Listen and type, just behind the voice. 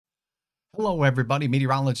Hello, everybody.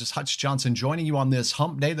 Meteorologist Hutch Johnson joining you on this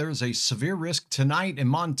hump day. There is a severe risk tonight in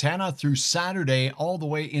Montana through Saturday, all the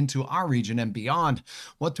way into our region and beyond.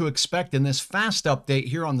 What to expect in this fast update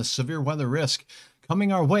here on the severe weather risk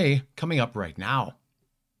coming our way, coming up right now.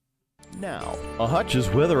 Now, a Hutch's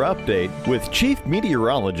weather update with Chief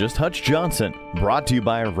Meteorologist Hutch Johnson, brought to you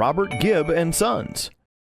by Robert Gibb and Sons.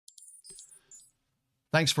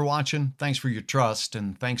 Thanks for watching. Thanks for your trust.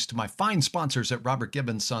 And thanks to my fine sponsors at Robert Gibb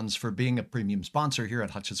and Sons for being a premium sponsor here at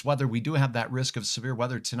Hutch's Weather. We do have that risk of severe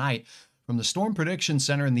weather tonight. From the Storm Prediction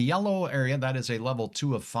Center in the yellow area, that is a level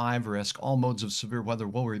 2 of 5 risk. All modes of severe weather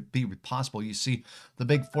will be possible. You see the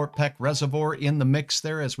big Fort Peck Reservoir in the mix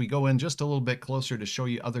there as we go in just a little bit closer to show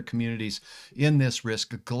you other communities in this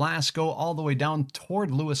risk. Glasgow all the way down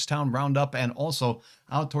toward Lewistown Roundup and also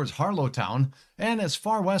out towards Harlowtown and as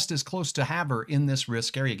far west as close to Havre in this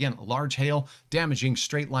risk area. Again, large hail, damaging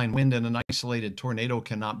straight line wind, and an isolated tornado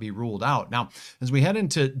cannot be ruled out. Now, as we head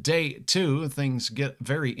into day 2, things get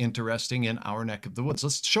very interesting in our neck of the woods.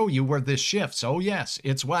 Let's show you where this shifts. Oh yes,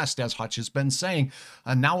 it's west, as Hutch has been saying.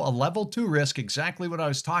 Now a level 2 risk, exactly what I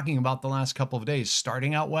was talking about the last couple of days,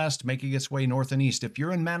 starting out west, making its way north and east. If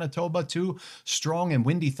you're in Manitoba too, strong and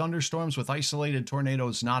windy thunderstorms with isolated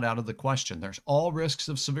tornadoes not out of the question. There's all risks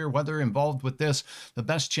of severe weather involved with this. The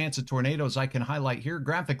best chance of tornadoes I can highlight here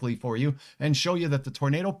graphically for you and show you that the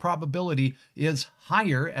tornado probability is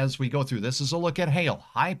higher as we go through. This is a look at hail.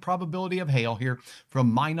 High probability of hail here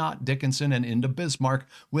from Minot, Dickinson, and into Bismarck,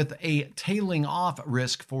 with a tailing off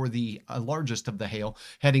risk for the largest of the hail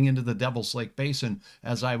heading into the Devil's Lake Basin,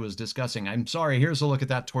 as I was discussing. I'm sorry, here's a look at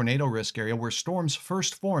that tornado risk area where storms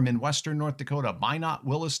first form in western North Dakota, Minot,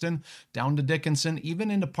 Williston, down to Dickinson, even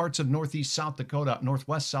into parts of northeast South Dakota,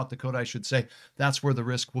 northwest South Dakota, I should say. That's where the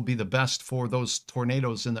risk will be the best for those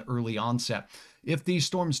tornadoes in the early onset. If these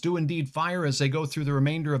storms do indeed fire as they go through the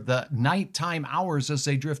remainder of the nighttime hours as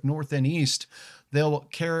they drift north and east, they'll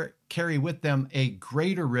carry with them a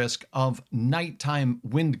greater risk of nighttime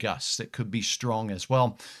wind gusts that could be strong as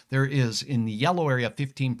well. There is, in the yellow area,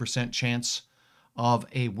 15% chance of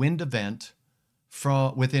a wind event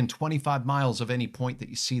from within 25 miles of any point that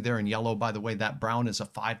you see there in yellow. By the way, that brown is a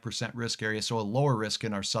 5% risk area, so a lower risk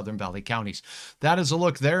in our Southern Valley counties. That is a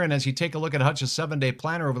look there, and as you take a look at Hutch's 7-day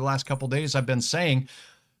planner over the last couple of days, I've been saying,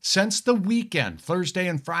 since the weekend, Thursday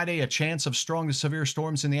and Friday, a chance of strong to severe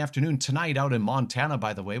storms in the afternoon. Tonight out in Montana,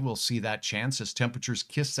 by the way, we'll see that chance as temperatures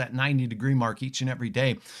kiss that 90-degree mark each and every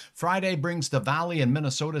day. Friday brings the Valley and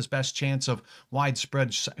Minnesota's best chance of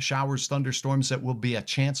widespread showers, thunderstorms that will be a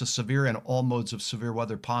chance of severe and all modes of severe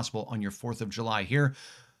weather possible on your 4th of July here.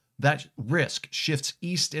 That risk shifts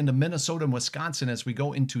east into Minnesota and Wisconsin as we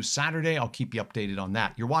go into Saturday. I'll keep you updated on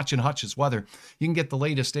that. You're watching Hutch's Weather. You can get the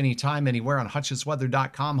latest anytime, anywhere on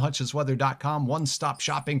hutchesweather.com. Hutchesweather.com, one-stop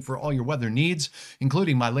shopping for all your weather needs,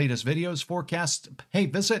 including my latest videos, forecasts. Hey,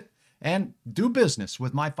 visit and do business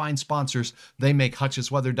with my fine sponsors. They make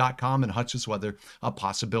hutchesweather.com and Hutch's Weather a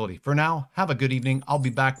possibility. For now, have a good evening. I'll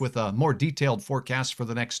be back with a more detailed forecast for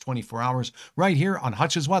the next 24 hours right here on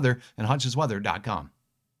Hutch's Weather and hutchesweather.com.